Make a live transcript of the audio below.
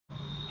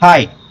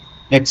Hi,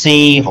 let's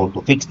see how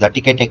to fix the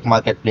Ticketek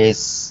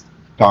Marketplace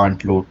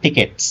can't load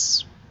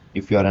tickets.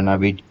 If you are an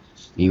avid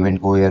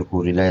event goer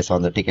who relies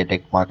on the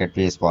Ticketek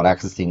Marketplace for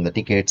accessing the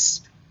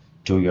tickets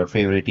to your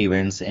favorite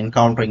events,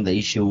 encountering the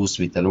issues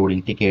with the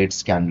loading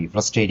tickets can be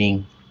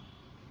frustrating.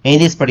 In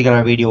this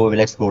particular video, we will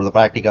explore the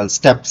practical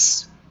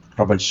steps,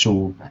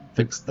 troubleshoot, and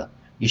fix the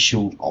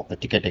issue of the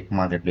Ticketek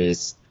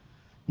Marketplace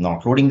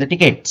not loading the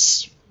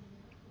tickets.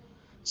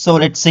 So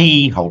let's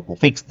see how to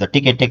fix the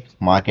Ticketek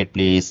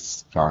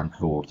Marketplace can't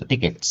load the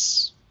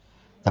tickets.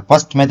 The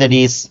first method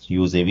is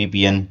use a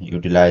VPN.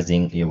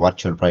 Utilizing a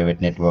virtual private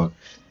network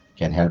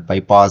can help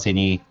bypass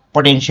any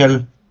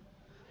potential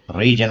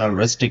regional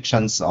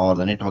restrictions or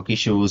the network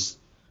issues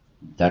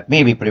that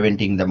may be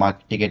preventing the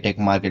Ticketek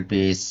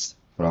Marketplace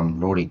from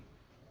loading.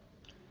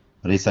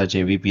 Research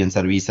a VPN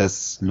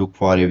services. Look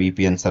for a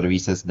VPN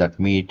services that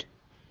meet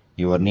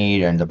your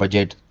need and the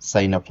budget.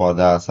 Sign up for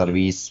the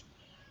service.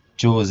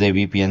 Choose a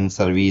VPN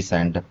service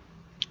and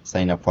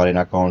sign up for an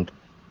account.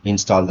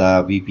 Install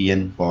the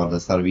VPN for the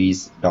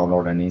service.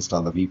 Download and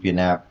install the VPN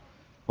app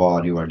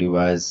for your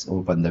device.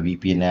 Open the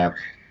VPN app.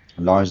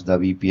 Launch the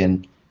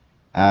VPN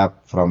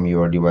app from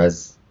your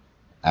device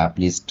app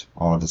list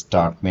or the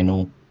start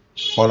menu.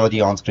 Follow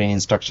the on-screen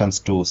instructions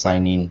to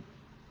sign in.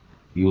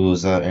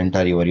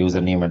 Enter your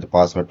username and the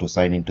password to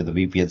sign into the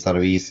VPN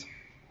service.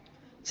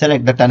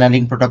 Select the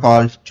tunneling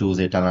protocol. Choose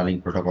a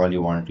tunneling protocol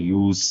you want to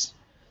use.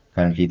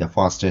 Currently, the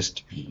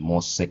fastest,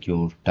 most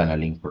secure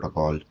tunneling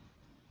protocol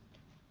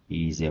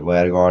is a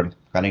WireGuard.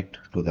 Connect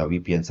to the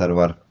VPN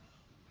server.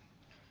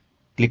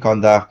 Click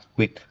on the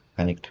Quick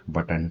Connect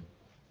button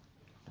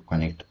to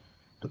connect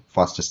to the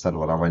fastest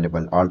server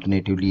available.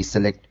 Alternatively,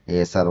 select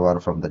a server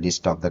from the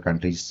list of the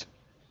countries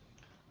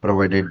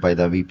provided by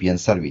the VPN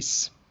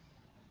service.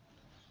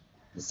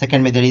 The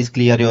second method is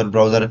clear your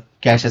browser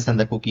caches and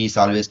the cookies.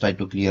 Always try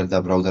to clear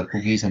the browser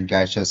cookies and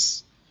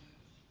caches.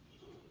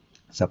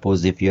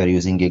 Suppose if you are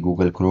using a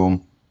Google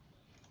Chrome,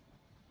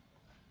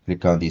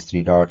 click on these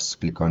three dots,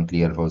 click on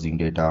clear browsing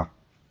data,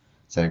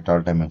 select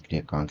all time and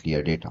click on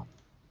clear data.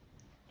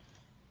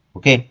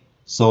 Okay,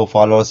 so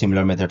follow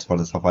similar methods for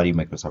the Safari,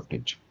 Microsoft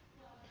Edge.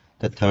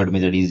 The third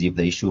method is if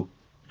the issue,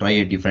 try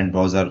a different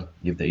browser.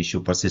 If the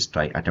issue persists,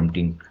 try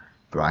attempting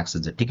to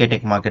access the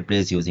Ticketek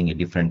Marketplace using a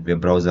different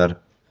web browser.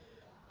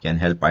 Can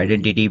help.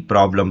 Identity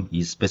problem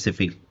is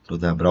specific to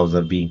the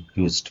browser being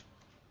used.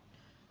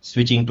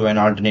 Switching to an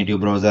alternative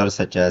browser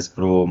such as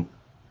Chrome,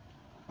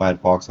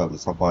 Firefox or the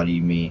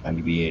Safari may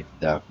alleviate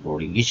the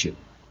loading issue.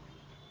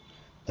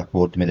 The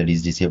fourth method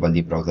is disable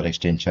the browser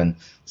extension.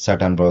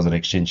 Certain browser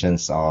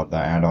extensions or the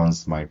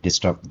add-ons might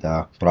disrupt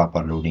the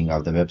proper loading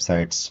of the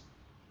websites.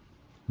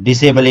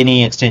 Disable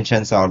any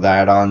extensions or the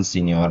add-ons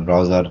in your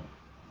browser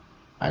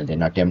and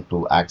then attempt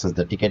to access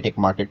the Ticketek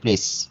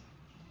Marketplace.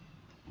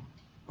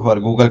 For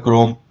Google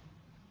Chrome,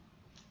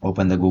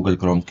 open the Google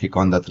Chrome, click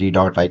on the three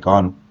dot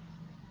icon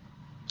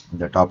in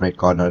the top right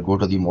corner, go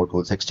to the More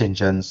Tools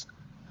extensions.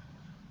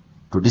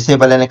 To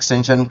disable an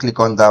extension,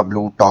 click on the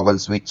blue toggle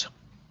switch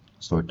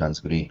so it turns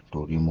gray.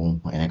 To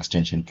remove an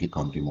extension, click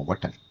on remove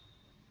button.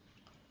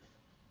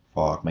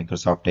 For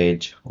Microsoft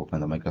Edge,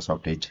 open the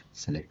Microsoft Edge,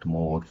 select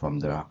more from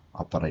the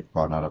upper right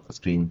corner of the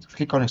screen,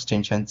 click on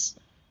extensions.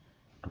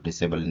 To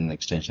disable an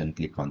extension,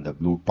 click on the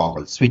blue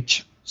toggle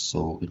switch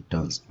so it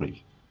turns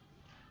gray.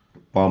 To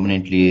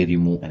permanently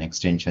remove an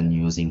extension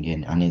using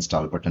an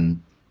uninstall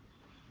button,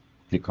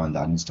 click on the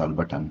uninstall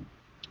button.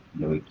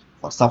 Do it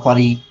for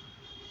Safari.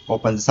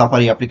 Open the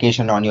Safari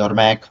application on your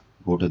Mac.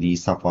 Go to the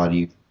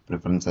Safari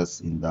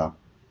preferences in the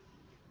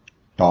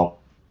top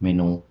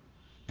menu.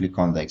 Click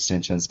on the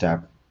extensions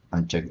tab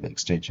and check the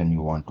extension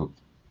you want to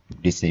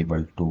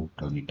disable to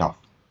turn it off.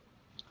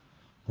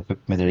 The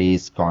fifth method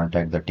is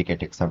contact the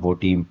Ticketek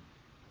support team.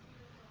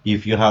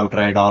 If you have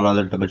tried all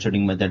other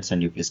troubleshooting methods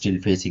and if you're still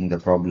facing the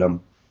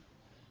problem,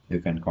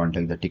 you can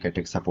contact the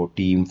Ticketek support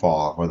team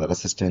for further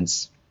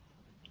assistance.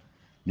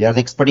 They are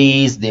the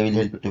expertise. They will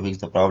help you to fix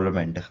the problem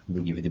and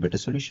will give you the better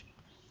solution.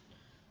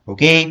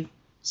 Okay,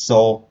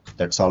 so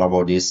that's all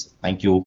about this. Thank you.